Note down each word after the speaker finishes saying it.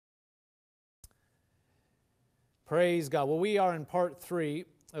Praise God. Well, we are in part 3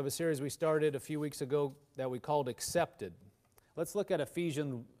 of a series we started a few weeks ago that we called Accepted. Let's look at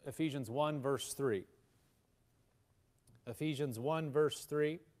Ephesians 1, verse 3. Ephesians 1, verse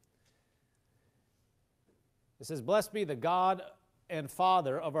 3. It says, "Blessed be the God and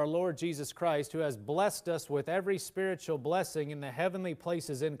Father of our Lord Jesus Christ, who has blessed us with every spiritual blessing in the heavenly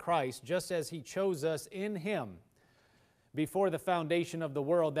places in Christ, just as He chose us in Him before the foundation of the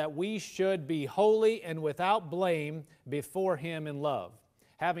world, that we should be holy and without blame before Him in love,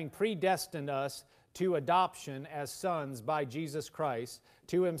 having predestined us to adoption as sons by Jesus Christ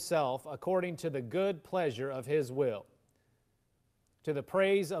to Himself, according to the good pleasure of His will, to the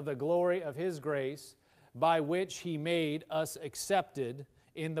praise of the glory of His grace, by which He made us accepted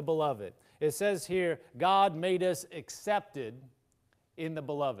in the Beloved." It says here, God made us accepted in the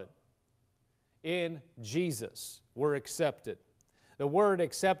Beloved. In Jesus, we're accepted. The word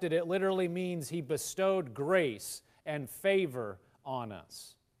accepted, it literally means He bestowed grace and favor on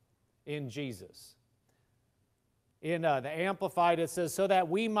us in Jesus. In the Amplified, it says, "So that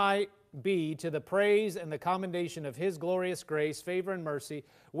we might be to the praise and the commendation of His glorious grace, favor, and mercy,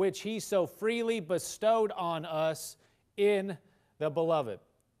 which He so freely bestowed on us in the Beloved."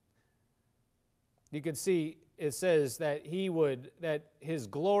 You can see it says that that His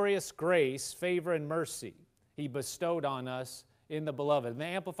glorious grace, favor, and mercy He bestowed on us in the Beloved. In the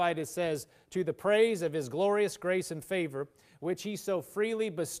Amplified, it says, "To the praise of His glorious grace and favor, which He so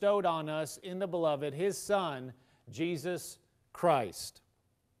freely bestowed on us in the Beloved, His Son, Jesus Christ."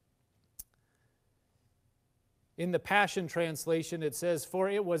 In the Passion Translation, it says, "For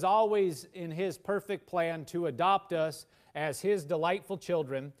it was always in His perfect plan to adopt us as His delightful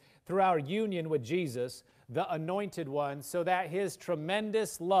children through our union with Jesus, the Anointed One, so that His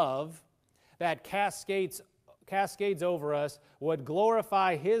tremendous love that cascades over us would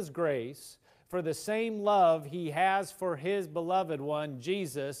glorify His grace, for the same love He has for His beloved one,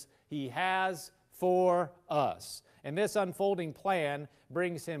 Jesus, He has for us. And this unfolding plan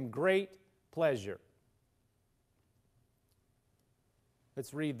brings Him great pleasure."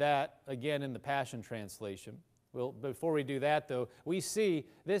 Let's read that again in the Passion Translation. Well, before we do that, though, we see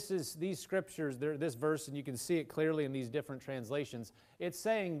these scriptures, this verse, and you can see it clearly in these different translations. It's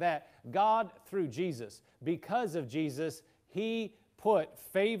saying that God, through Jesus, because of Jesus, He put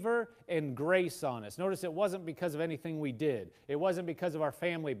favor and grace on us. Notice it wasn't because of anything we did. It wasn't because of our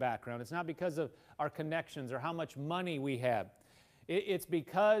family background. It's not because of our connections or how much money we have. It's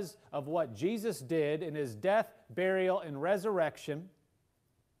because of what Jesus did in His death, burial, and resurrection,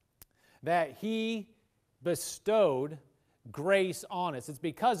 that He bestowed grace on us. It's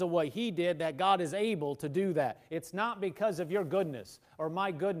because of what He did that God is able to do that. It's not because of your goodness or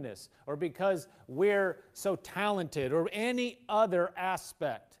my goodness or because we're so talented or any other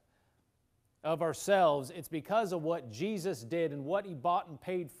aspect of ourselves. It's because of what Jesus did and what He bought and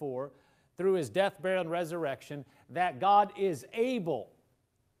paid for through His death, burial, and resurrection, that God is able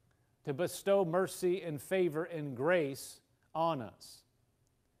to bestow mercy and favor and grace on us.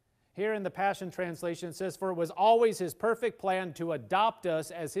 Here in the Passion Translation, it says, "For it was always His perfect plan to adopt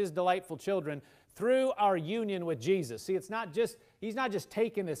us as His delightful children through our union with Jesus." See, He's not just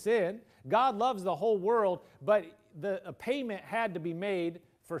taking us in. God loves the whole world, but a payment had to be made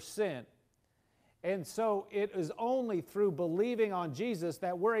for sin. And so it is only through believing on Jesus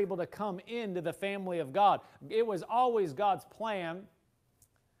that we're able to come into the family of God. It was always God's plan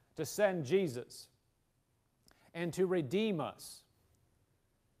to send Jesus and to redeem us,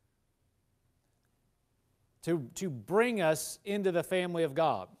 to bring us into the family of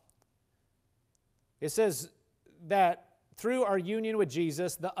God. It says that through our union with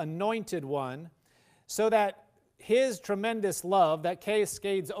Jesus, the Anointed One, so that His tremendous love that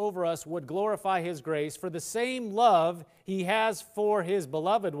cascades over us would glorify His grace, for the same love He has for His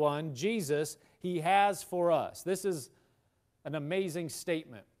beloved one, Jesus, He has for us. This is an amazing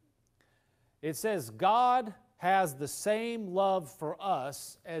statement. It says God has the same love for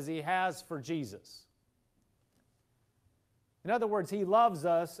us as He has for Jesus. In other words, He loves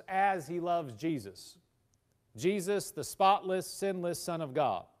us as He loves Jesus. Jesus, the spotless, sinless Son of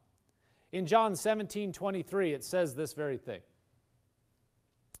God. In John 17:23, it says this very thing.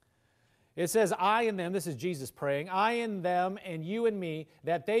 It says, "I and them," this is Jesus praying, "I and them and you and me,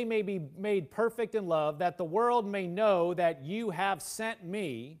 that they may be made perfect in love, that the world may know that you have sent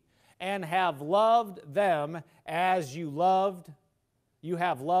me and have loved them as you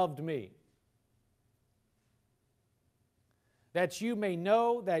have loved me." "That you may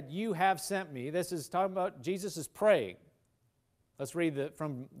know that you have sent me." This is talking about Jesus is praying. Let's read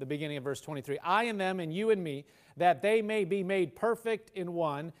from the beginning of verse 23. "I and them and you and me, that they may be made perfect in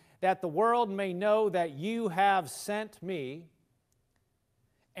one, that the world may know that you have sent me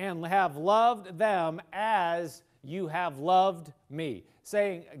and have loved them as you have loved me.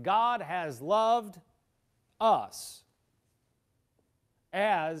 Saying, God has loved us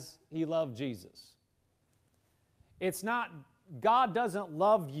as He loved Jesus. It's not, God doesn't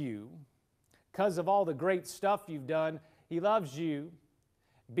love you because of all the great stuff you've done. He loves you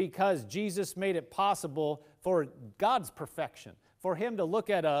because Jesus made it possible for God's perfection, for Him to look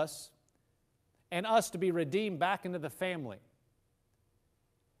at us and us to be redeemed back into the family.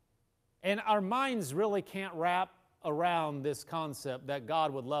 And our minds really can't wrap around this concept that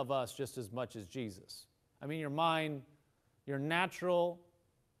God would love us just as much as Jesus. I mean, your mind, your natural,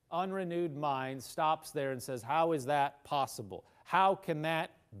 unrenewed mind stops there and says, how is that possible? How can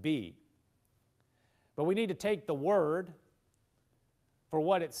that be? But we need to take the Word for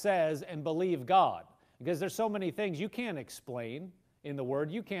what it says and believe God. Because there's so many things you can't explain in the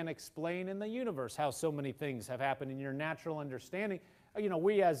Word. You can't explain in the universe how so many things have happened in your natural understanding. You know,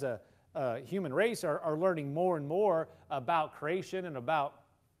 we as a human race are learning more and more about creation and about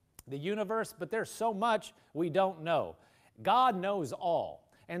the universe, but there's so much we don't know. God knows all.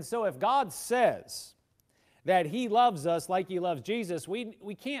 And so if God says that He loves us like He loves Jesus,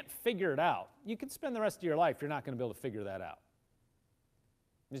 we can't figure it out. You can spend the rest of your life, you're not going to be able to figure that out.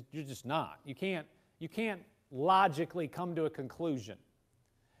 You're just not. You can't logically come to a conclusion.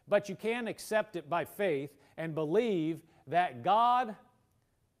 But you can accept it by faith and believe that God,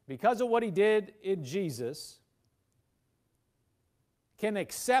 because of what He did in Jesus, can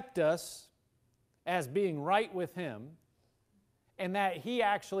accept us as being right with Him, and that He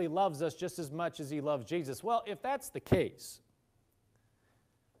actually loves us just as much as He loves Jesus. Well, if that's the case,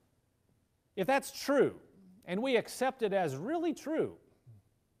 if that's true, and we accept it as really true,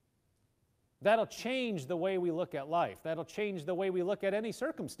 that'll change the way we look at life. That'll change the way we look at any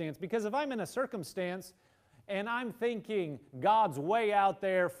circumstance. Because if I'm in a circumstance and I'm thinking God's way out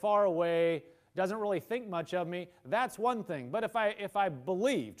there, far away, doesn't really think much of me, that's one thing. But if I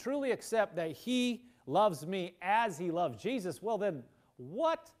believe, truly accept that He loves me as He loves Jesus, well then,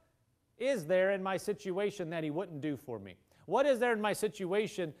 what is there in my situation that He wouldn't do for me? What is there in my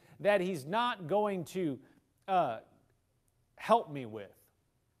situation that He's not going to help me with?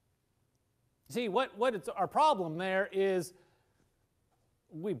 See, our problem there is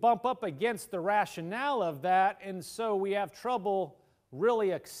we bump up against the rationale of that, and so we have trouble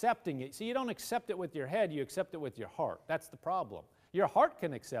really accepting it. See, you don't accept it with your head, you accept it with your heart. That's the problem. Your heart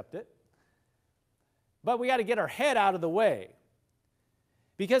can accept it, but we got to get our head out of the way.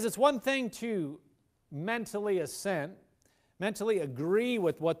 Because it's one thing to mentally assent, mentally agree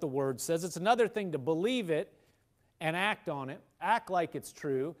with what the Word says. It's another thing to believe it and act on it, act like it's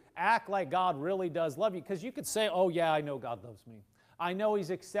true, act like God really does love you. Because you could say, oh yeah, I know God loves me. I know He's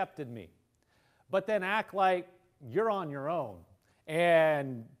accepted me. But then act like you're on your own.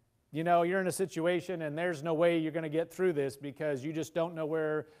 And, you know, you're in a situation and there's no way you're going to get through this because you just don't know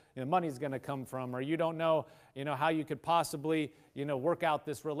where the money's going to come from, or you don't know, how you could possibly, work out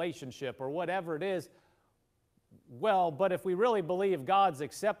this relationship or whatever it is. Well, but if we really believe God's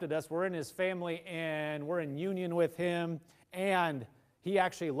accepted us, we're in His family and we're in union with Him and He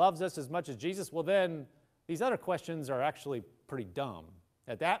actually loves us as much as Jesus, well then these other questions are actually pretty dumb.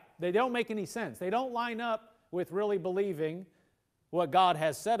 They don't make any sense. They don't line up with really believing what God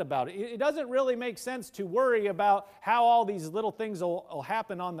has said about it. It doesn't really make sense to worry about how all these little things will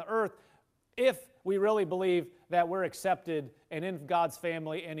happen on the earth if we really believe that we're accepted and in God's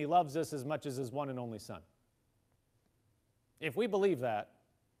family and He loves us as much as His one and only Son. If we believe that,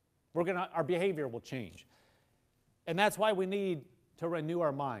 our behavior will change. And that's why we need to renew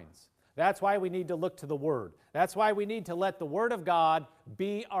our minds. That's why we need to look to the Word. That's why we need to let the Word of God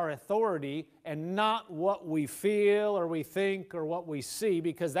be our authority and not what we feel or we think or what we see,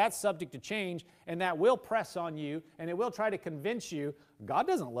 because that's subject to change and that will press on you and it will try to convince you, God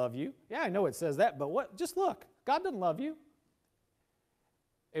doesn't love you. Yeah, I know it says that, but just look, God doesn't love you.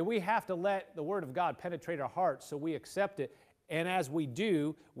 And we have to let the Word of God penetrate our hearts so we accept it. And as we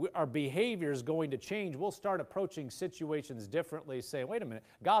do, our behavior is going to change. We'll start approaching situations differently, saying, wait a minute,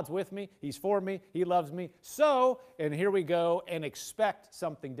 God's with me, He's for me, He loves me. So, and here we go, and expect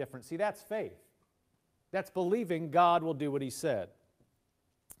something different. See, that's faith. That's believing God will do what He said.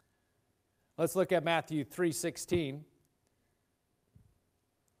 Let's look at Matthew 3:16.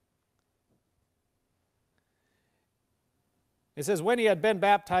 It says, when he had been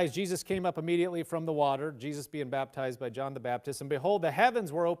baptized, Jesus came up immediately from the water, Jesus being baptized by John the Baptist. And behold, the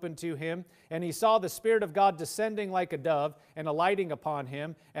heavens were opened to him, and he saw the Spirit of God descending like a dove and alighting upon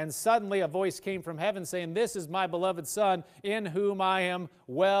him. And suddenly a voice came from heaven saying, this is my beloved Son, in whom I am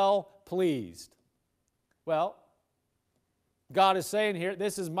well pleased. Well, God is saying here,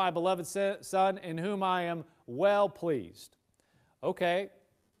 this is my beloved Son, in whom I am well pleased. Okay.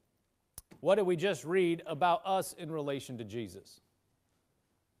 What did we just read about us in relation to Jesus?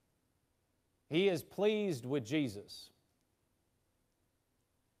 He is pleased with Jesus.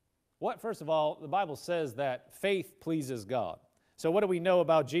 First of all, the Bible says that faith pleases God. So what do we know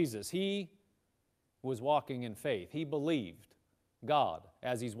about Jesus? He was walking in faith. He believed God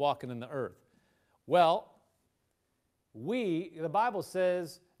as he's walking in the earth. Well, the Bible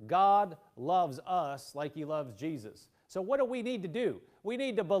says God loves us like he loves Jesus. So what do we need to do? We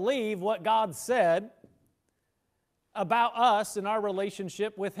need to believe what God said about us and our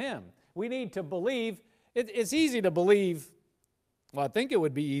relationship with him. We need to believe. It's easy to believe. Well, I think it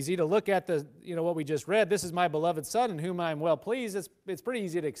would be easy to look at what we just read. This is my beloved Son in whom I am well pleased. It's pretty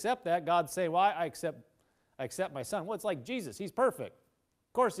easy to accept that. God say, well, I accept my Son. Well, it's like Jesus. He's perfect.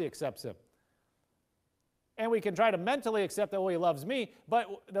 Of course he accepts him. And we can try to mentally accept that, well, he loves me, but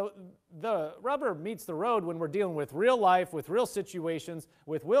the rubber meets the road when we're dealing with real life, with real situations,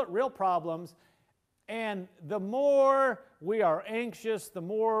 with real problems. And the more we are anxious, the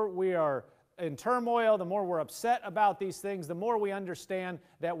more we are in turmoil, the more we're upset about these things, the more we understand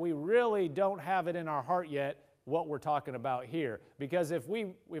that we really don't have it in our heart yet what we're talking about here. Because if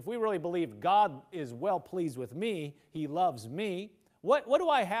we really believe God is well pleased with me, he loves me, what do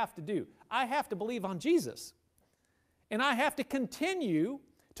I have to do? I have to believe on Jesus. And I have to continue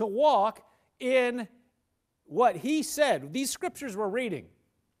to walk in what he said. These scriptures we're reading,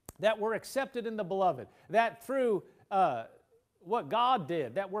 that we're accepted in the beloved, that through what God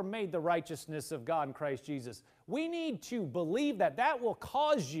did, that we're made the righteousness of God in Christ Jesus. We need to believe that. That will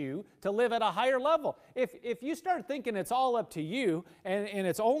cause you to live at a higher level. If you start thinking it's all up to you and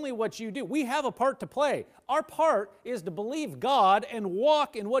it's only what you do, we have a part to play. Our part is to believe God and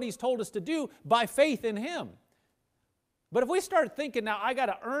walk in what he's told us to do by faith in him. But if we start thinking, now I got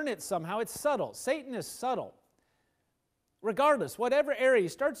to earn it somehow, it's subtle. Satan is subtle. Regardless, whatever area, he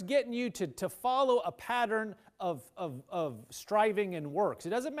starts getting you to follow a pattern of striving and works.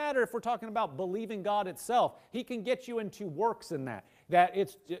 It doesn't matter if we're talking about believing God itself. He can get you into works in that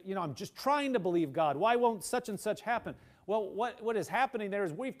it's, I'm just trying to believe God. Why won't such and such happen? Well, what is happening there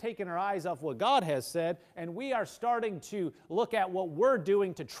is we've taken our eyes off what God has said, and we are starting to look at what we're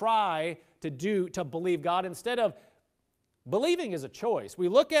doing to try to believe God instead of believing is a choice. We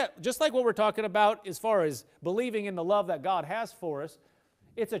look at, just like what we're talking about as far as believing in the love that God has for us,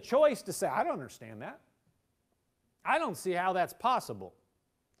 it's a choice to say, I don't understand that. I don't see how that's possible.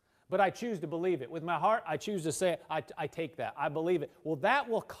 But I choose to believe it. With my heart, I choose to say, I take that. I believe it. Well, that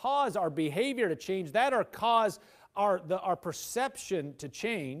will cause our behavior to change. That will cause our perception to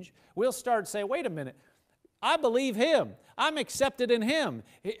change. We'll start saying, wait a minute. I believe him. I'm accepted in him.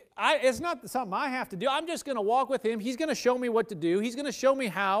 It's not something I have to do. I'm just going to walk with him. He's going to show me what to do. He's going to show me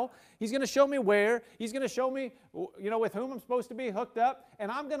how. He's going to show me where. He's going to show me, with whom I'm supposed to be hooked up.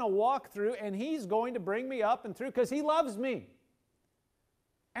 And I'm going to walk through, and he's going to bring me up and through because he loves me.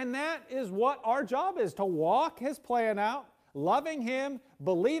 And that is what our job is, to walk his plan out, loving him,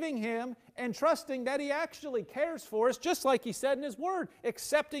 believing him, and trusting that he actually cares for us, just like he said in his word,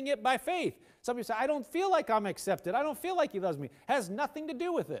 accepting it by faith. Some people say, I don't feel like I'm accepted. I don't feel like he loves me. It has nothing to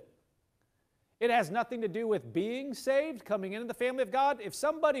do with it. It has nothing to do with being saved, coming into the family of God. If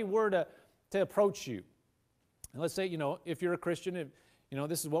somebody were to approach you, and let's say, if you're a Christian,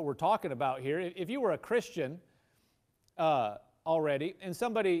 this is what we're talking about here. If you were a Christian already, and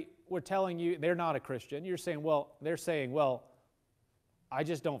somebody were telling you they're not a Christian, they're saying, I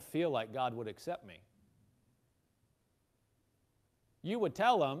just don't feel like God would accept me. You would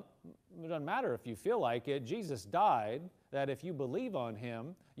tell them, it doesn't matter if you feel like it, Jesus died, that if you believe on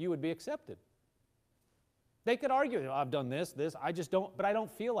him, you would be accepted. They could argue, I've done this, I just don't, but I don't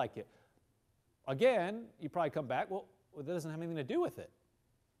feel like it. Again, you probably come back, well, that doesn't have anything to do with it.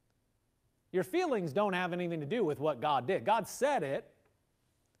 Your feelings don't have anything to do with what God did. God said it,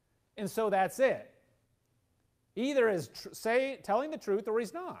 and so that's it. Either is telling the truth or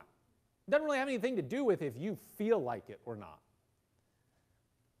he's not. It doesn't really have anything to do with if you feel like it or not.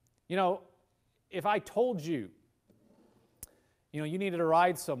 If I told you, you needed a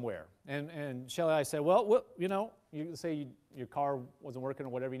ride somewhere, and Shelly and I said, you say your car wasn't working or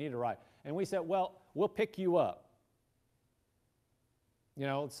whatever, you need a ride. And we said, we'll pick you up.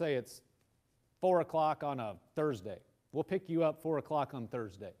 Let's say it's 4 o'clock on a Thursday, We'll pick you up 4 o'clock on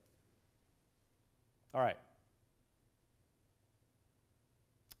Thursday. All right.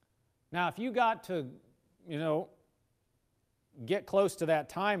 Now, if you got to, get close to that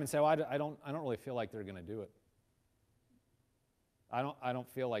time and say, well, I don't really feel like they're going to do it. I don't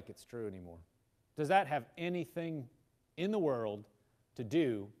feel like it's true anymore. Does that have anything in the world to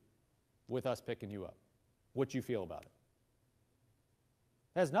do with us picking you up? What you feel about it?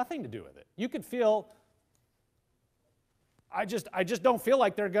 It has nothing to do with it. You could feel, I just don't feel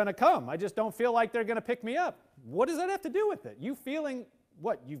like they're going to come. I just don't feel like they're going to pick me up. What does that have to do with it? You feeling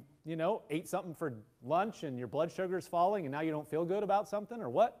what? You ate something for lunch and your blood sugar's falling and now you don't feel good about something or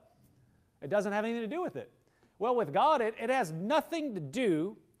what? It doesn't have anything to do with it. Well, with God, it has nothing to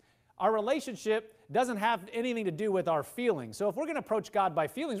do. Our relationship doesn't have anything to do with our feelings. So if we're going to approach God by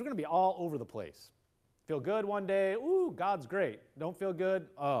feelings, we're going to be all over the place. Feel good one day, ooh, God's great. Don't feel good,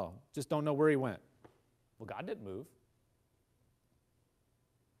 oh, just don't know where He went. Well, God didn't move.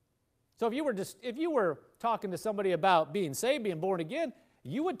 So if you were talking to somebody about being saved, being born again,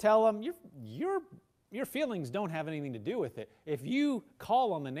 you would tell them your feelings don't have anything to do with it. If you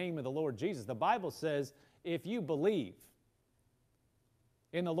call on the name of the Lord Jesus, the Bible says if you believe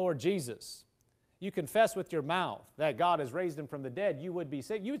in the Lord Jesus, you confess with your mouth that God has raised Him from the dead, you would be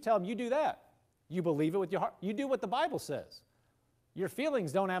saved. You would tell them you do that. You believe it with your heart. You do what the Bible says. Your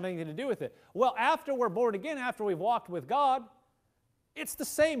feelings don't have anything to do with it. Well, after we're born again, after we've walked with God, it's the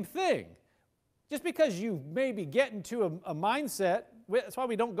same thing. Just because you maybe get into a mindset, that's why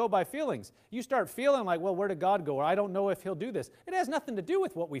we don't go by feelings. You start feeling like, well, where did God go? Or I don't know if He'll do this. It has nothing to do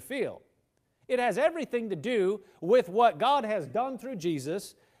with what we feel. It has everything to do with what God has done through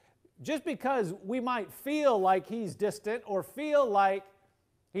Jesus. Just because we might feel like He's distant or feel like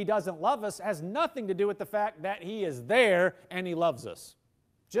He doesn't love us has nothing to do with the fact that He is there and He loves us,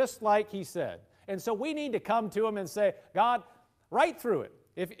 just like He said. And so we need to come to Him and say, God, right through it.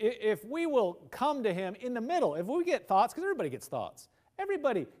 If we will come to Him in the middle, if we get thoughts, because everybody gets thoughts.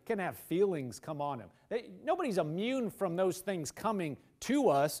 Everybody can have feelings come on them. Nobody's immune from those things coming to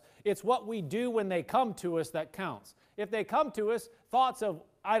us. It's what we do when they come to us that counts. If they come to us, thoughts of,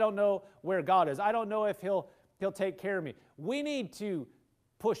 I don't know where God is. I don't know if He'll take care of me. We need to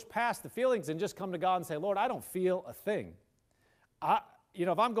push past the feelings and just come to God and say, Lord, I don't feel a thing.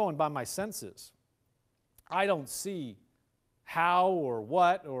 If I'm going by my senses, I don't see how or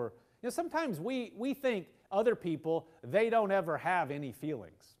what, or sometimes we think other people, they don't ever have any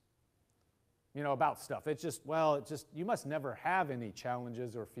feelings, about stuff. It's just, you must never have any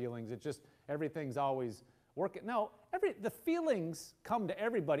challenges or feelings. It's just, everything's always working. No, the feelings come to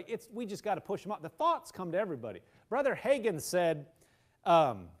everybody. We just got to push them out. The thoughts come to everybody. Brother Hagin said,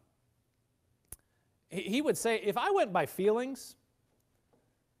 he would say, if I went by feelings,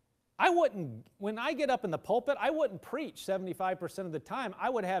 when I get up in the pulpit, I wouldn't preach 75% of the time.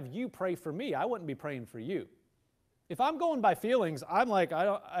 I would have you pray for me. I wouldn't be praying for you. If I'm going by feelings, I'm like,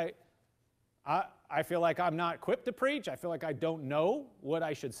 I feel like I'm not equipped to preach. I feel like I don't know what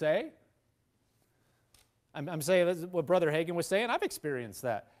I should say. I'm saying this is what Brother Hagin was saying. I've experienced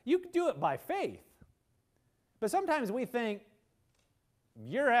that. You can do it by faith. But sometimes we think,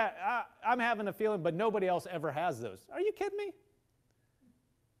 I'm having a feeling, but nobody else ever has those. Are you kidding me?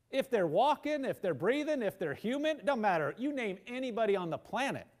 If they're walking, if they're breathing, if they're human, it doesn't matter. You name anybody on the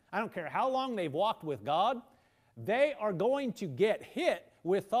planet. I don't care how long they've walked with God, they are going to get hit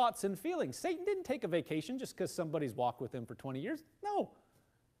with thoughts and feelings. Satan didn't take a vacation just because somebody's walked with Him for 20 years. No.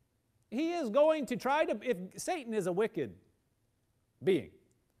 He is going to try to, if Satan is a wicked being,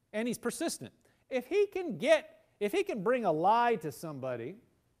 and he's persistent, if he can bring a lie to somebody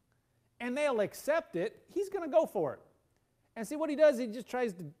and they'll accept it, he's going to go for it. And see what he does, he just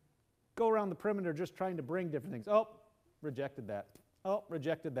tries to go around the perimeter just trying to bring different things. Oh, rejected that. Oh,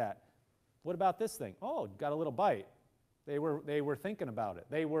 rejected that. What about this thing? Oh, got a little bite. They were thinking about it.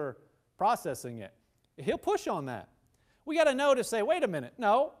 They were processing it. He'll push on that. We got to know to say, wait a minute.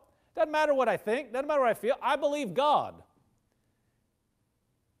 No, doesn't matter what I think. Doesn't matter what I feel. I believe God.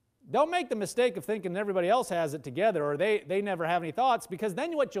 Don't make the mistake of thinking everybody else has it together or they never have any thoughts, because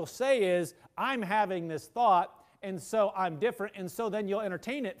then what you'll say is, I'm having this thought, and so I'm different, and so then you'll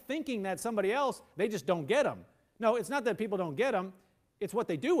entertain it thinking that somebody else, they just don't get them. No, it's not that people don't get them, it's what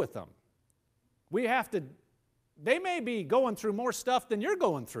they do with them. They may be going through more stuff than you're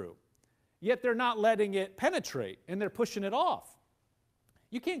going through, yet they're not letting it penetrate, and they're pushing it off.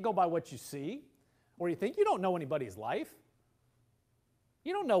 You can't go by what you see or you think. You don't know anybody's life.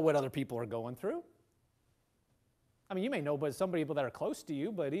 You don't know what other people are going through. I mean, you may know some people that are close to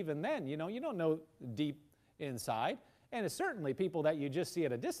you, but even then, you don't know deep inside. And it's certainly people that you just see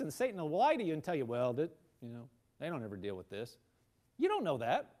at a distance. Satan will lie to you and tell you, well, They don't ever deal with this. You don't know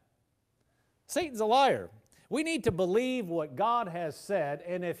that. Satan's a liar. We need to believe what God has said,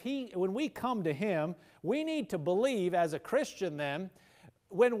 and when we come to Him, we need to believe as a Christian then,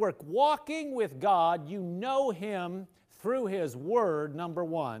 when we're walking with God, you know Him through His Word, number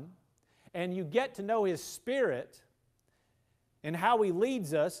one, and you get to know His Spirit and how He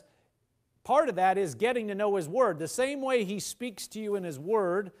leads us. Part of that is getting to know His Word. The same way He speaks to you in His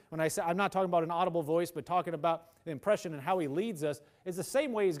Word, when I say, I'm not talking about an audible voice, but talking about the impression and how He leads us, is the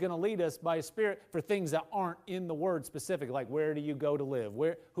same way He's going to lead us by His Spirit for things that aren't in the Word specific, like where do you go to live,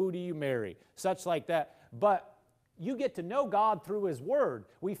 who do you marry, such like that. But you get to know God through His Word.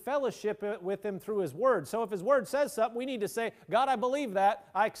 We fellowship with Him through His Word. So if His Word says something, we need to say, God, I believe that,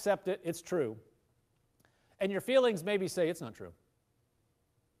 I accept it, it's true. And your feelings maybe say, it's not true.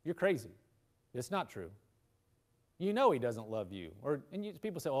 You're crazy. It's not true. You know He doesn't love you.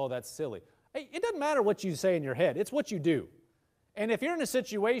 People say, oh, that's silly. Hey, it doesn't matter what you say in your head. It's what you do. And if you're in a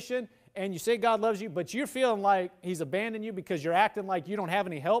situation and you say God loves you, but you're feeling like He's abandoned you because you're acting like you don't have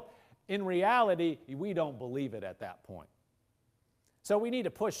any help, in reality, we don't believe it at that point. So we need to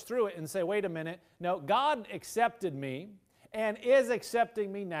push through it and say, wait a minute. No, God accepted me and is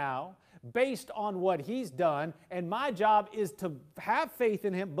accepting me now based on what He's done, and my job is to have faith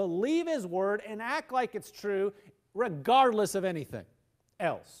in Him, believe His Word, and act like it's true regardless of anything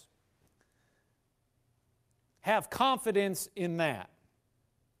else. Have confidence in that.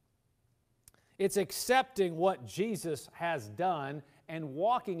 It's accepting what Jesus has done and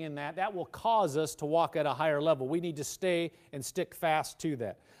walking in that. That will cause us to walk at a higher level. We need to stay and stick fast to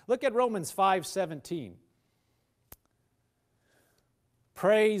that. Look at Romans 5:17.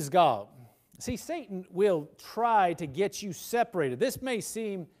 Praise God. See, Satan will try to get you separated. This may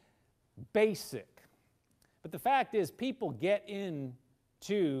seem basic, but the fact is people get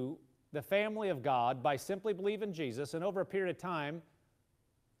into the family of God by simply believing Jesus, and over a period of time,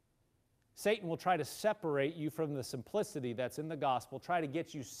 Satan will try to separate you from the simplicity that's in the gospel, try to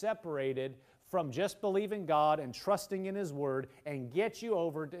get you separated from just believing God and trusting in His Word, and get you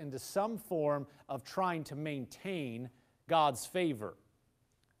over into some form of trying to maintain God's favor.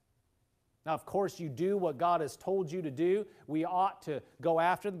 Now, of course, you do what God has told you to do. We ought to go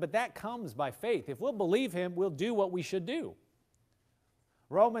after them, but that comes by faith. If we'll believe Him, we'll do what we should do.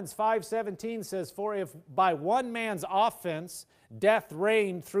 Romans 5:17 says, for if by one man's offense death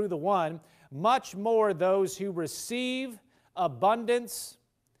reigned through the one, much more those who receive abundance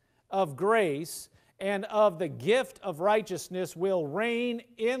of grace and of the gift of righteousness will reign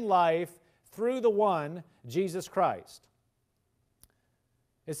in life through the one, Jesus Christ.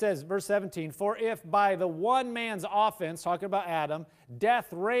 It says, verse 17, for if by the one man's offense, talking about Adam, death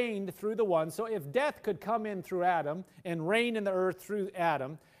reigned through the one, so if death could come in through Adam and reign in the earth through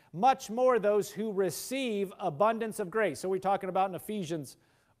Adam, much more those who receive abundance of grace. So we're talking about in Ephesians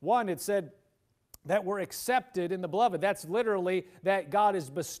 1, it said that we're accepted in the beloved. That's literally that God has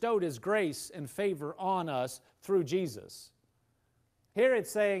bestowed His grace and favor on us through Jesus. Here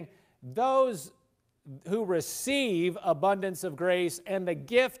it's saying those who receive abundance of grace and the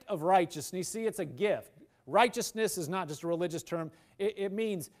gift of righteousness. See, it's a gift. Righteousness is not just a religious term. It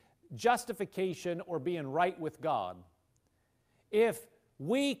means justification or being right with God. If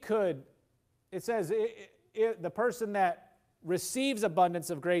we could, it says, the person that receives abundance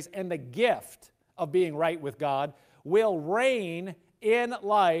of grace and the gift of being right with God will reign in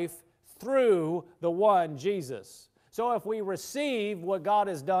life through the one, Jesus. So if we receive what God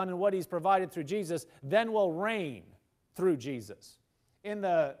has done and what He's provided through Jesus, then we'll reign through Jesus. In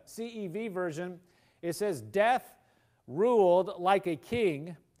the CEV version, it says, death ruled like a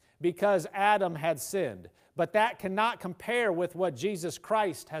king because Adam had sinned. But that cannot compare with what Jesus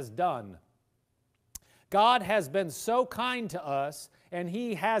Christ has done. God has been so kind to us, and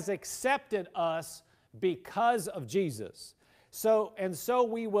He has accepted us because of Jesus. So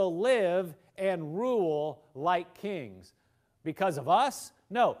we will live and rule like kings. Because of us?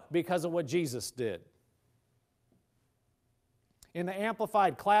 No, because of what Jesus did. In the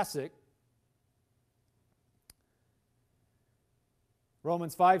Amplified Classic,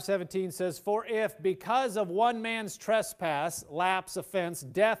 Romans 5:17 says, for if because of one man's trespass, lapse, offense,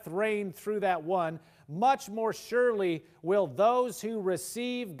 death reigned through that one, much more surely will those who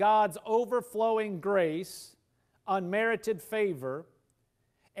receive God's overflowing grace, unmerited favor,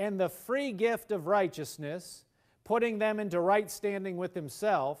 and the free gift of righteousness, putting them into right standing with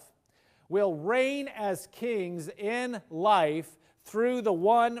Himself, will reign as kings in life through the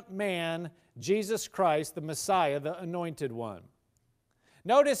one man, Jesus Christ, the Messiah, the Anointed One.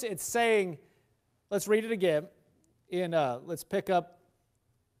 Notice it's saying, let's read it again. Let's pick up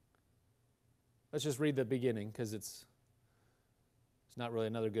Let's just read the beginning because it's not really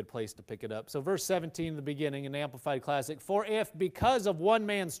another good place to pick it up. So verse 17 in the beginning in the Amplified Classic, "For if because of one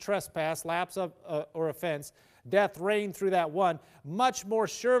man's trespass, lapse of, or offense, death reigned through that one, much more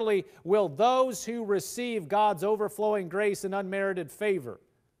surely will those who receive God's overflowing grace and unmerited favor."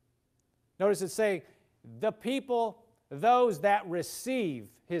 Notice it's saying, the people, those that receive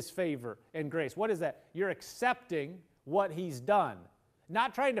His favor and grace. What is that? You're accepting what He's done.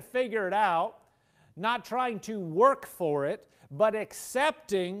 Not trying to figure it out, not trying to work for it, but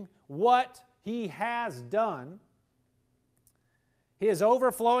accepting what He has done, His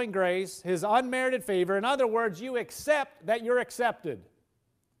overflowing grace, His unmerited favor. In other words, you accept that you're accepted.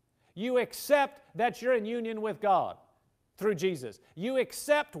 You accept that you're in union with God through Jesus. You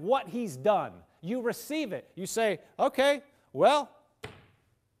accept what He's done. You receive it. You say, okay, well,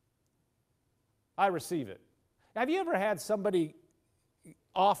 I receive it. Have you ever had somebody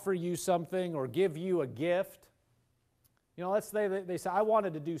offer you something or give you a gift? You know, let's say they say, I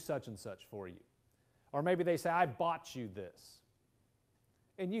wanted to do such and such for you. Or maybe they say, I bought you this.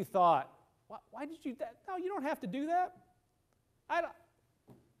 And you thought, why did you do that? No, you don't have to do that.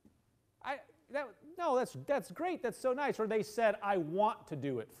 No, that's great. That's so nice. Or they said, I want to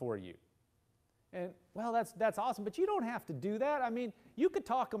do it for you. And, well, that's awesome, but you don't have to do that. I mean, you could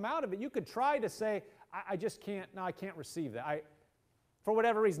talk them out of it. You could try to say, I just can't, no, I can't receive that. For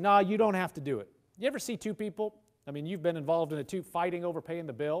whatever reason, no, you don't have to do it. You ever see two people, I mean, you've been involved in it too, fighting over paying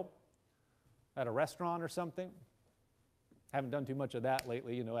the bill at a restaurant or something? Haven't done too much of that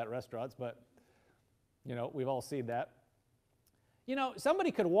lately, at restaurants, but, we've all seen that.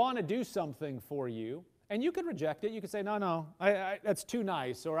 Somebody could want to do something for you, and you could reject it. You could say, no, that's too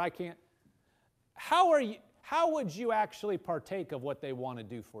nice, or I can't. How would you actually partake of what they want to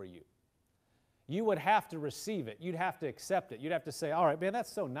do for you? You would have to receive it. You'd have to accept it. You'd have to say, all right, man,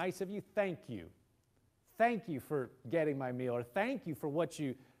 that's so nice of you. Thank you. Thank you for getting my meal, or thank you for what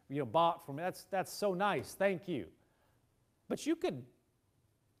you bought for me. That's so nice. Thank you. But you could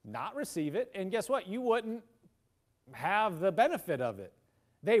not receive it, and guess what? You wouldn't have the benefit of it.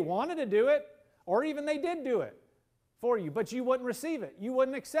 They wanted to do it, or even they did do it for you, but you wouldn't receive it. You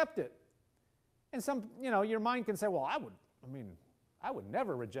wouldn't accept it. And your mind can say, well, I would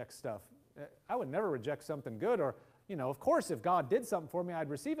never reject stuff. I would never reject something good, or, of course, if God did something for me, I'd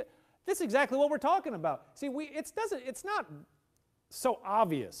receive it. This is exactly what we're talking about. See, it's not so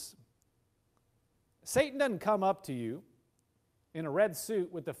obvious. Satan doesn't come up to you in a red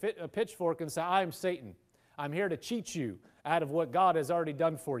suit with a pitchfork and say, I'm Satan. I'm here to cheat you out of what God has already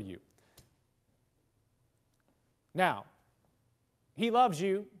done for you. Now, He loves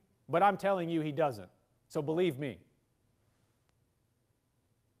you, but I'm telling you He doesn't. So believe me.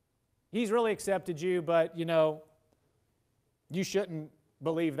 He's really accepted you, but, you shouldn't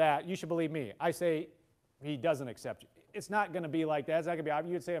believe that. You should believe me. I say He doesn't accept you. It's not going to be like that. It's not going to be,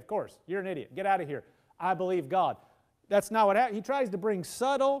 you'd say, of course, you're an idiot. Get out of here. I believe God. That's not what happens. He tries to bring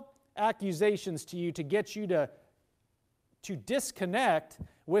subtle accusations to you to get you to disconnect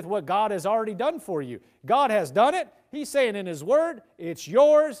with what God has already done for you. God has done it. He's saying in His Word, it's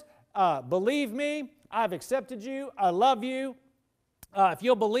yours. Believe me. I've accepted you. I love you. If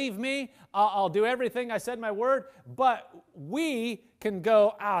you'll believe me, I'll do everything I said in my Word. But we can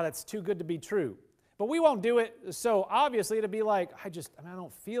go, that's too good to be true. But we won't do it so obviously to be like, I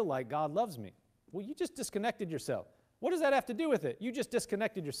don't feel like God loves me. Well, you just disconnected yourself. What does that have to do with it? You just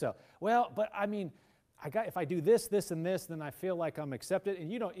disconnected yourself. Well, but if I do this, this, and this, then I feel like I'm accepted.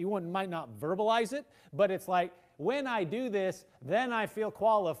 And you might not verbalize it, but it's like, when I do this, then I feel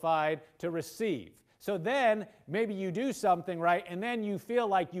qualified to receive. So then maybe you do something right, and then you feel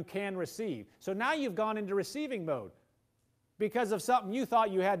like you can receive. So now you've gone into receiving mode because of something you thought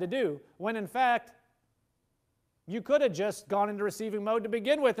you had to do, when in fact, you could have just gone into receiving mode to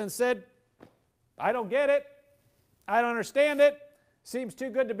begin with and said, I don't get it. I don't understand it. Seems too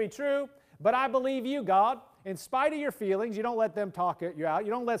good to be true. But I believe you, God. In spite of your feelings, you don't let them talk you out.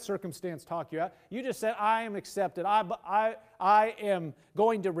 You don't let circumstance talk you out. You just said, I am accepted. I am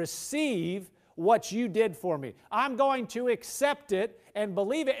going to receive what you did for me. I'm going to accept it and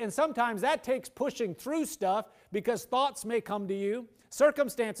believe it. And sometimes that takes pushing through stuff, because thoughts may come to you,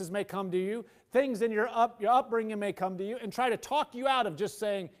 circumstances may come to you, things in your upbringing may come to you and try to talk you out of just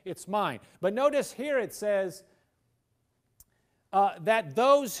saying, it's mine. But notice here it says that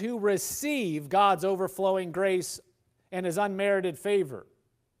those who receive God's overflowing grace and His unmerited favor,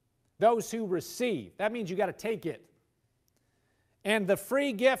 those who receive, that means you got to take it. And the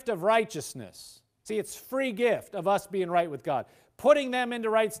free gift of righteousness. See, it's free gift of us being right with God. Putting them into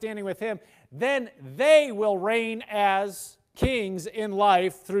right standing with Him. Then they will reign as kings in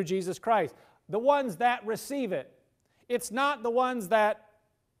life through Jesus Christ. the ones that receive it. It's not the ones that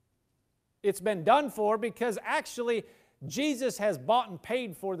it's been done for, because actually Jesus has bought and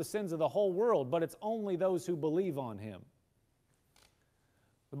paid for the sins of the whole world, but it's only those who believe on Him.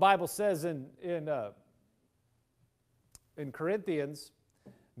 The Bible says in Corinthians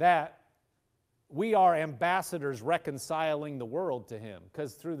that we are ambassadors reconciling the world to Him,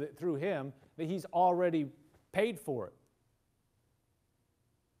 because through Him that He's already paid for it.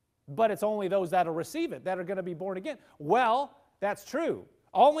 But it's only those that will receive it that are going to be born again. Well, that's true.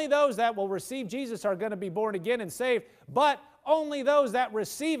 Only those that will receive Jesus are going to be born again and saved, but only those that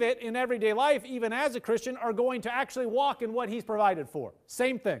receive it in everyday life, even as a Christian, are going to actually walk in what He's provided for.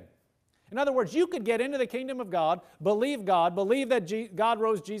 Same thing. In other words, you could get into the kingdom of God, believe that God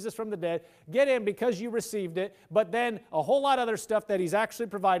rose Jesus from the dead, get in because you received it, but then a whole lot of other stuff that He's actually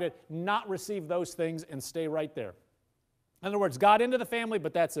provided, not receive those things and stay right there. In other words, got into the family,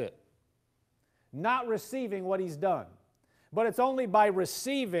 but that's it. Not receiving what He's done. But it's only by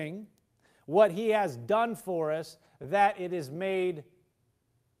receiving what He has done for us that it is made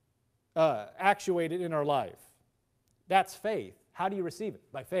actuated in our life. That's faith. How do you receive it?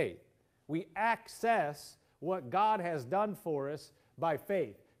 By faith. We access what God has done for us by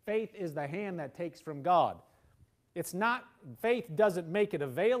faith. Faith is the hand that takes from God. It's not, faith doesn't make it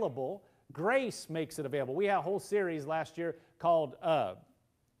available. Grace makes it available. We had a whole series last year called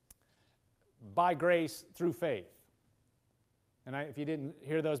By Grace Through Faith. And if you didn't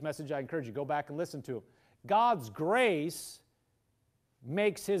hear those messages, I encourage you, go back and listen to them. God's grace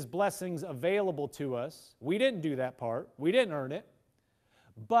makes His blessings available to us. We didn't do that part. We didn't earn it.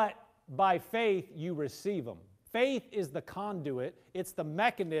 But by faith, you receive them. Faith is the conduit. It's the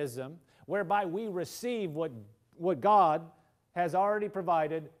mechanism whereby we receive what God has already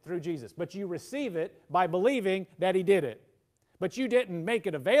provided through Jesus. But you receive it by believing that He did it. But you didn't make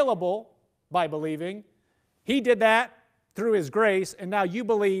it available by believing. He did that through His grace, and now you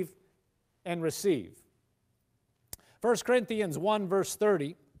believe and receive. 1 Corinthians 1 verse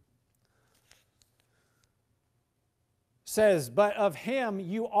 30 says, "But of Him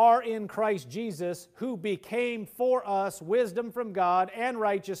you are in Christ Jesus, who became for us wisdom from God, and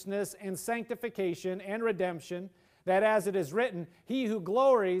righteousness, and sanctification, and redemption, that as it is written, He who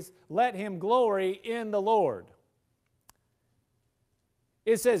glories, let him glory in the Lord."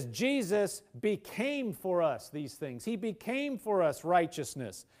 It says Jesus became for us these things. He became for us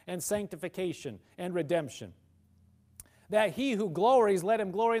righteousness and sanctification and redemption. That he who glories, let him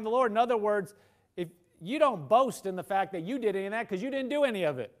glory in the Lord. In other words, if you don't boast in the fact that you did any of that, because you didn't do any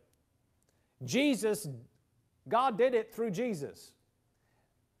of it. God did it through Jesus.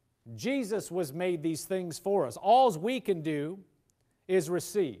 Jesus was made these things for us. All we can do is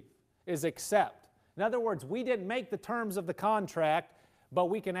receive, is accept. In other words, we didn't make the terms of the contract, but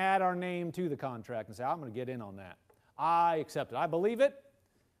we can add our name to the contract and say, I'm going to get in on that. I accept it. I believe it,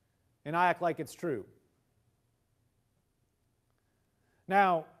 and I act like it's true.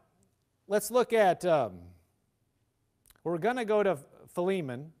 Now, let's look at, we're going to go to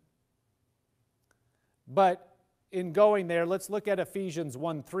Philemon, but in going there, let's look at Ephesians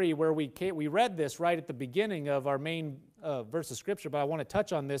 1:3, where we read this right at the beginning of our main verse of Scripture, but I want to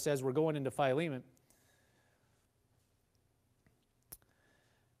touch on this as we're going into Philemon.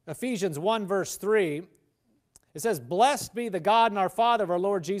 Ephesians 1 verse 3, it says, "Blessed be the God and our Father of our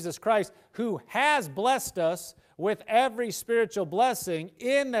Lord Jesus Christ, who has blessed us with every spiritual blessing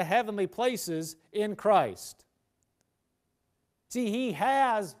in the heavenly places in Christ." See, He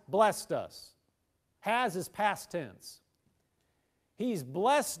has blessed us. Has is past tense. He's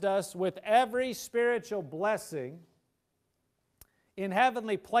blessed us with every spiritual blessing in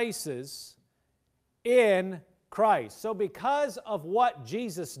heavenly places in Christ. So because of what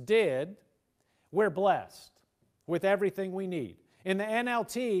Jesus did, we're blessed with everything we need. In the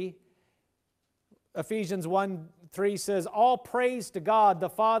NLT, Ephesians 1:3 says, "All praise to God, the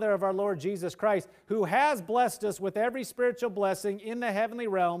Father of our Lord Jesus Christ, who has blessed us with every spiritual blessing in the heavenly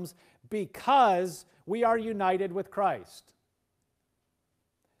realms because we are united with Christ."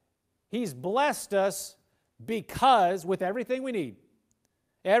 He's blessed us because, with everything we need,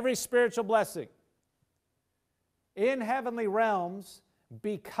 every spiritual blessing in heavenly realms,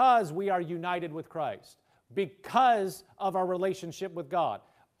 because we are united with Christ, because of our relationship with God.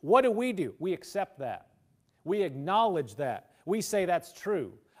 What do? We accept that. We acknowledge that. We say that's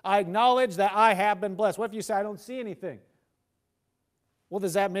true. I acknowledge that I have been blessed. What if you say, I don't see anything? Well,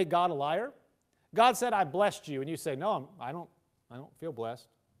 does that make God a liar? God said, I blessed you, and you say, no, I don't feel blessed.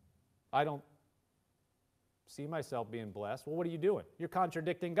 I don't see myself being blessed. Well, what are you doing? You're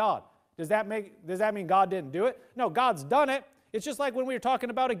contradicting God. Does that mean God didn't do it? No, God's done it. It's just like when we were talking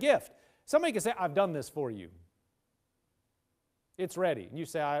about a gift. Somebody can say, I've done this for you. It's ready. And you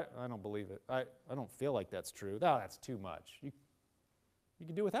say, I don't believe it. I don't feel like that's true. No, that's too much. You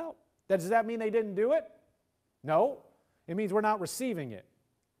can do without. Does that mean they didn't do it? No. It means we're not receiving it.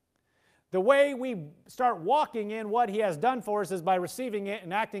 The way we start walking in what He has done for us is by receiving it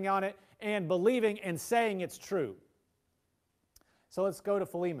and acting on it and believing and saying it's true. So let's go to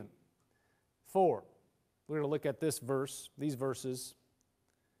Philemon 4. We're going to look at this verse, these verses,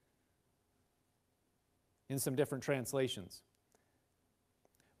 in some different translations.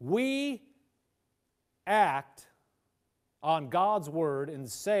 We act on God's Word and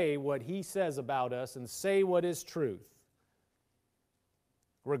say what He says about us and say what is truth,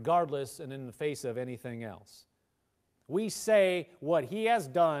 regardless and in the face of anything else. We say what He has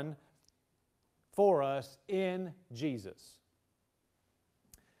done for us in Jesus.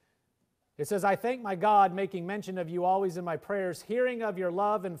 It says, I thank my God, making mention of you always in my prayers, hearing of your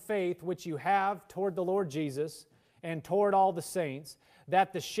love and faith which you have toward the Lord Jesus and toward all the saints,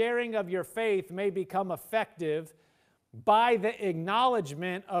 that the sharing of your faith may become effective by the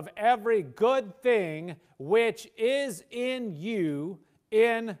acknowledgement of every good thing which is in you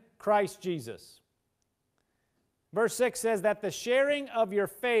in Christ Jesus. Verse 6 says that the sharing of your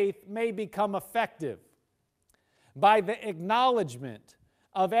faith may become effective by the acknowledgement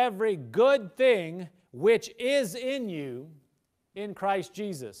of every good thing which is in you in Christ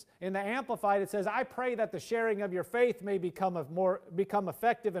Jesus. In the Amplified, it says, I pray that the sharing of your faith may become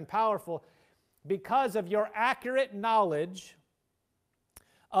effective and powerful because of your accurate knowledge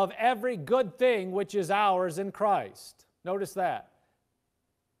of every good thing which is ours in Christ. Notice that.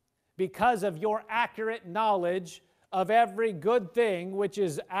 Because of your accurate knowledge of every good thing which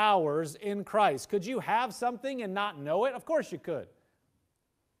is ours in Christ. Could you have something and not know it? Of course you could.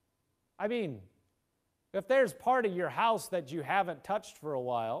 I mean, if there's part of your house that you haven't touched for a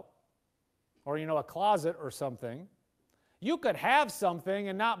while, or a closet or something, you could have something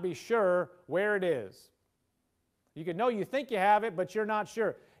and not be sure where it is. You could know you think you have it, but you're not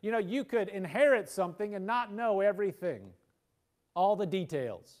sure. You could inherit something and not know everything, all the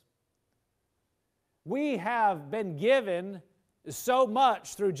details. We have been given so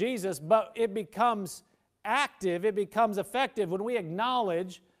much through Jesus, but it becomes active, it becomes effective when we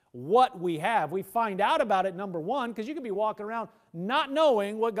acknowledge what we have. We find out about it, number one, because you could be walking around not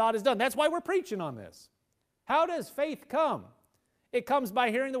knowing what God has done. That's why we're preaching on this. How does faith come? It comes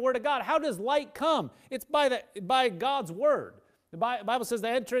by hearing the Word of God. How does light come? It's by God's Word. The Bible says the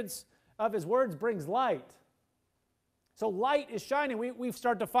entrance of His words brings light. So light is shining. We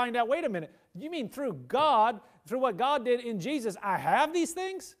start to find out, wait a minute, you mean through God, through what God did in Jesus, I have these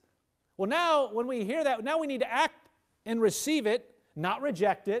things? Well, now when we hear that, now we need to act and receive it, not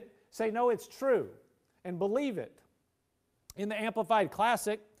reject it. Say, no, it's true, and believe it. In the Amplified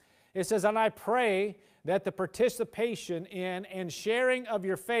Classic, it says, and I pray that the participation in and sharing of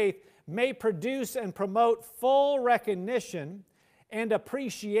your faith may produce and promote full recognition and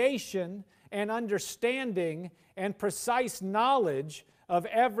appreciation and understanding and precise knowledge of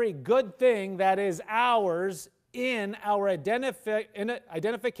every good thing that is ours in our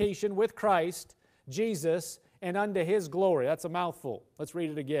identification with Christ Jesus and unto His glory. That's a mouthful. Let's read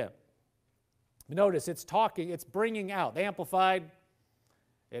it again. Notice it's talking, it's bringing out. The Amplified,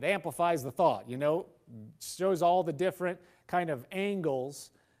 it amplifies the thought, shows all the different kind of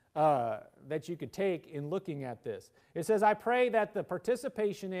angles that you could take in looking at this. It says, I pray that the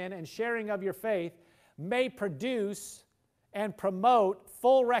participation in and sharing of your faith may produce and promote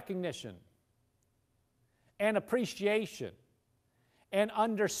full recognition and appreciation and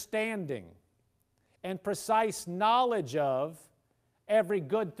understanding and precise knowledge of every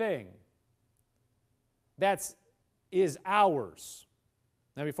good thing that is ours.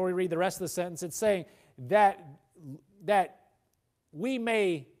 Now, before we read the rest of the sentence, it's saying that we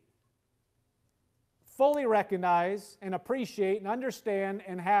may fully recognize and appreciate and understand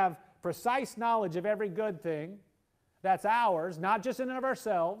and have precise knowledge of every good thing that's ours, not just in and of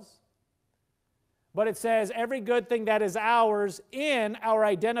ourselves, but it says every good thing that is ours in our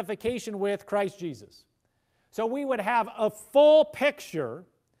identification with Christ Jesus. So we would have a full picture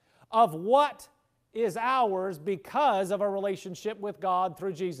of what is ours because of our relationship with God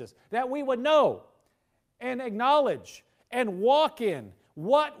through Jesus. That we would know and acknowledge and walk in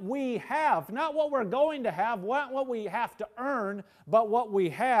what we have, not what we're going to have, what we have to earn, but what we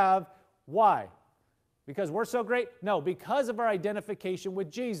have. Why? Because we're so great? No, because of our identification with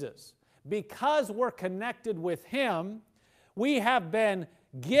Jesus. Because we're connected with Him, we have been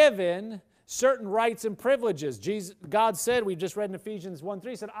given certain rights and privileges. God said, we just read in Ephesians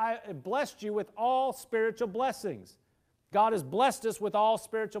 1:3, said, I blessed you with all spiritual blessings God has blessed us with all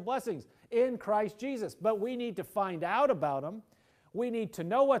spiritual blessings in Christ Jesus. But we need to find out about them. We need to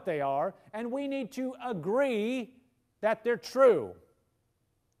know what they are, and we need to agree that they're true.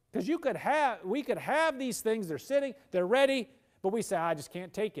 Because we could have these things, they're sitting, they're ready, but we say, I just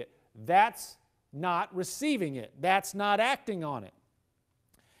can't take it. That's not receiving it. That's not acting on it.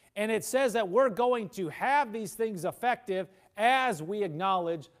 And it says that we're going to have these things effective as we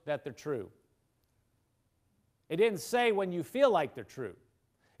acknowledge that they're true. It didn't say when you feel like they're true.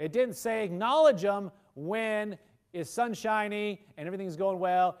 It didn't say acknowledge them when it's sunshiny and everything's going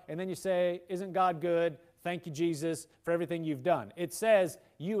well, and then you say, isn't God good? Thank you, Jesus, for everything you've done. It says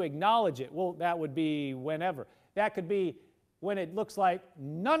you acknowledge it. Well, that would be whenever. That could be when it looks like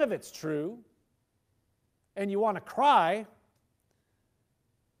none of it's true, and you want to cry,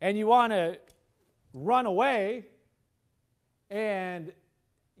 and you want to run away, and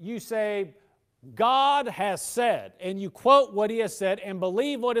you say, God has said, and you quote what He has said and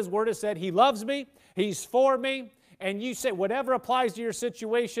believe what His Word has said. He loves me, He's for me, and you say whatever applies to your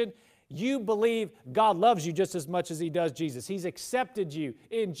situation, you believe God loves you just as much as He does Jesus. He's accepted you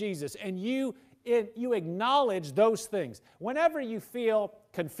in Jesus, and you acknowledge those things. Whenever you feel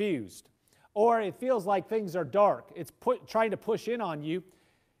confused or it feels like things are dark, it's trying to push in on you,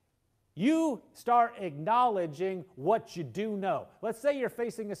 you start acknowledging what you do know. Let's say you're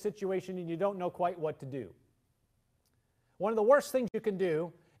facing a situation and you don't know quite what to do. One of the worst things you can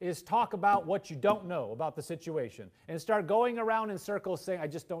do is talk about what you don't know about the situation and start going around in circles saying, I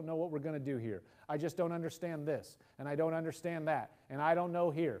just don't know what we're going to do here. I just don't understand this, and I don't understand that, and I don't know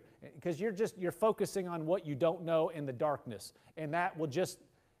here. Because you're focusing on what you don't know in the darkness, and that will just,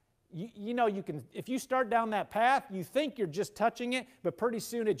 you can, if you start down that path, you think you're just touching it, but pretty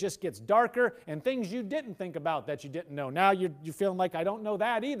soon it just gets darker, and things you didn't think about that you didn't know. Now you're feeling like, I don't know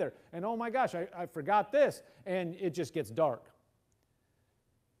that either, and oh my gosh, I forgot this, and it just gets dark.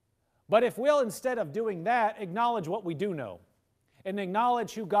 But if we'll, instead of doing that, acknowledge what we do know, and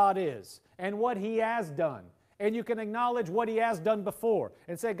acknowledge who God is, and what He has done, and you can acknowledge what He has done before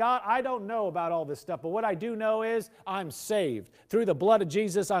and say, God, I don't know about all this stuff, but what I do know is I'm saved. Through the blood of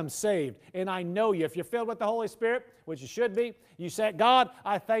Jesus, I'm saved, and I know you. If you're filled with the Holy Spirit, which you should be, you say, God,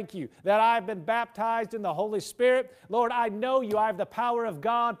 I thank you that I've been baptized in the Holy Spirit. Lord, I know you. I have the power of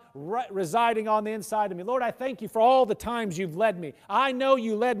God residing on the inside of me. Lord, I thank you for all the times you've led me. I know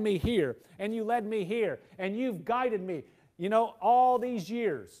you led me here, and you led me here, and you've guided me, all these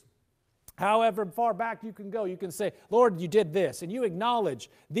years. However far back you can go, you can say, Lord, you did this, and you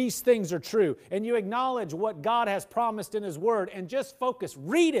acknowledge these things are true, and you acknowledge what God has promised in His Word, and just focus.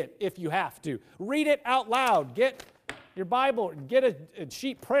 Read it if you have to. Read it out loud. Get your Bible, get a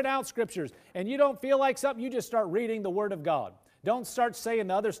sheet, print out scriptures, and you don't feel like something, you just start reading the Word of God. Don't start saying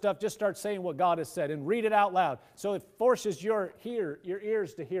the other stuff, just start saying what God has said, and read it out loud, so it forces your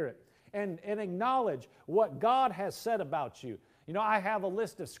ears to hear it, and acknowledge what God has said about you. I have a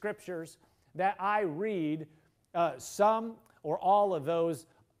list of scriptures that I read, some or all of those,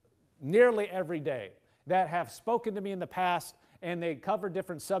 nearly every day, that have spoken to me in the past, and they cover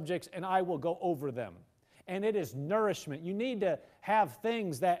different subjects, and I will go over them. And it is nourishment. You need to have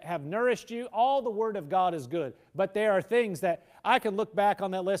things that have nourished you. All the Word of God is good, but there are things that I can look back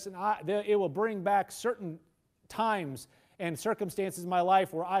on that list, and it will bring back certain times and circumstances in my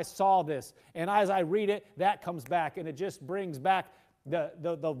life where I saw this, and as I read it, that comes back, and it just brings back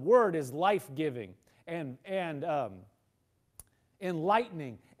the Word is life-giving and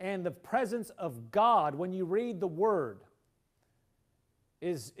enlightening, and the presence of God when you read the Word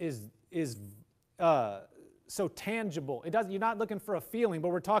is so tangible. You're not looking for a feeling, but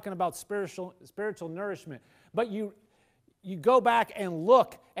we're talking about spiritual nourishment. But you go back and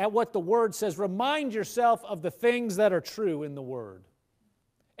look at what the Word says. Remind yourself of the things that are true in the Word.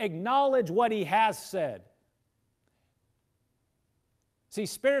 Acknowledge what He has said. See,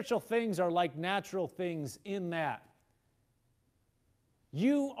 spiritual things are like natural things in that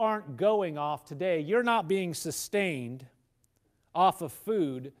you aren't going off today. You're not being sustained off of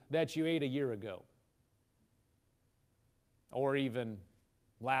food that you ate a year ago or even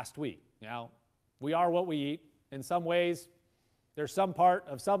last week. We are what we eat. In some ways, there's some part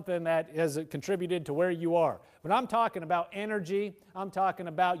of something that has contributed to where you are. But I'm talking about energy. I'm talking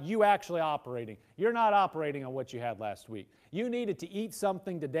about you actually operating. You're not operating on what you had last week. You needed to eat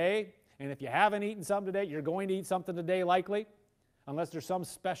something today, and if you haven't eaten something today, you're going to eat something today likely, unless there's some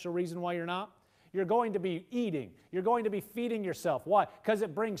special reason why you're not. You're going to be eating. You're going to be feeding yourself. Why? Because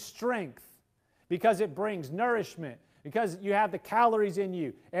it brings strength, because it brings nourishment, because you have the calories in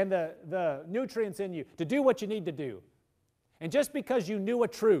you and the nutrients in you to do what you need to do. And just because you knew a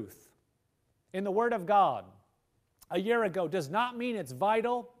truth in the Word of God, a year ago does not mean it's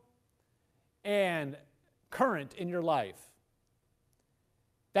vital and current in your life.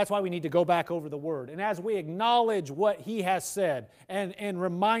 That's why we need to go back over the Word. And as we acknowledge what He has said and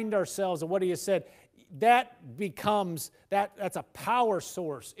remind ourselves of what He has said, that becomes, that's a power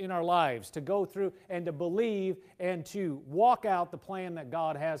source in our lives to go through and to believe and to walk out the plan that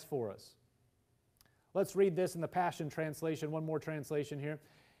God has for us. Let's read this in the Passion Translation, one more translation here.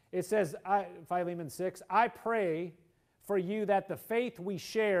 It says, Philemon 6, I pray for you that the faith we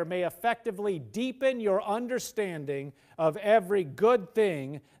share may effectively deepen your understanding of every good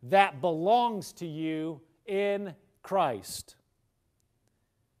thing that belongs to you in Christ.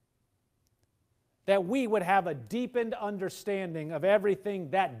 That we would have a deepened understanding of everything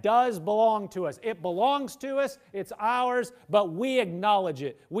that does belong to us. It belongs to us, it's ours, but we acknowledge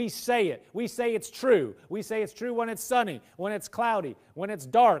it. We say it. We say it's true. We say it's true when it's sunny, when it's cloudy, when it's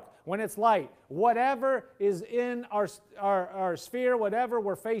dark, when it's light. Whatever is in our sphere, whatever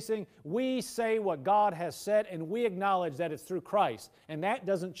we're facing, we say what God has said, and we acknowledge that it's through Christ. And that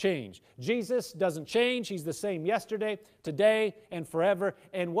doesn't change. Jesus doesn't change. He's the same yesterday, today, and forever.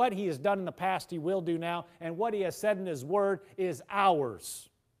 And what He has done in the past, He will do now. And what He has said in His Word is ours.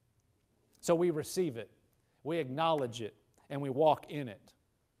 So we receive it, we acknowledge it, and we walk in it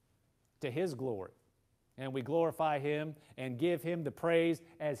to His glory. And we glorify Him and give Him the praise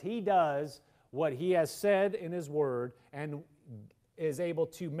as He does what He has said in His Word and is able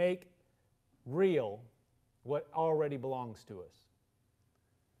to make real what already belongs to us.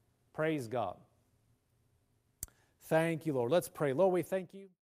 Praise God. Thank you, Lord. Let's pray. Lord, we thank You.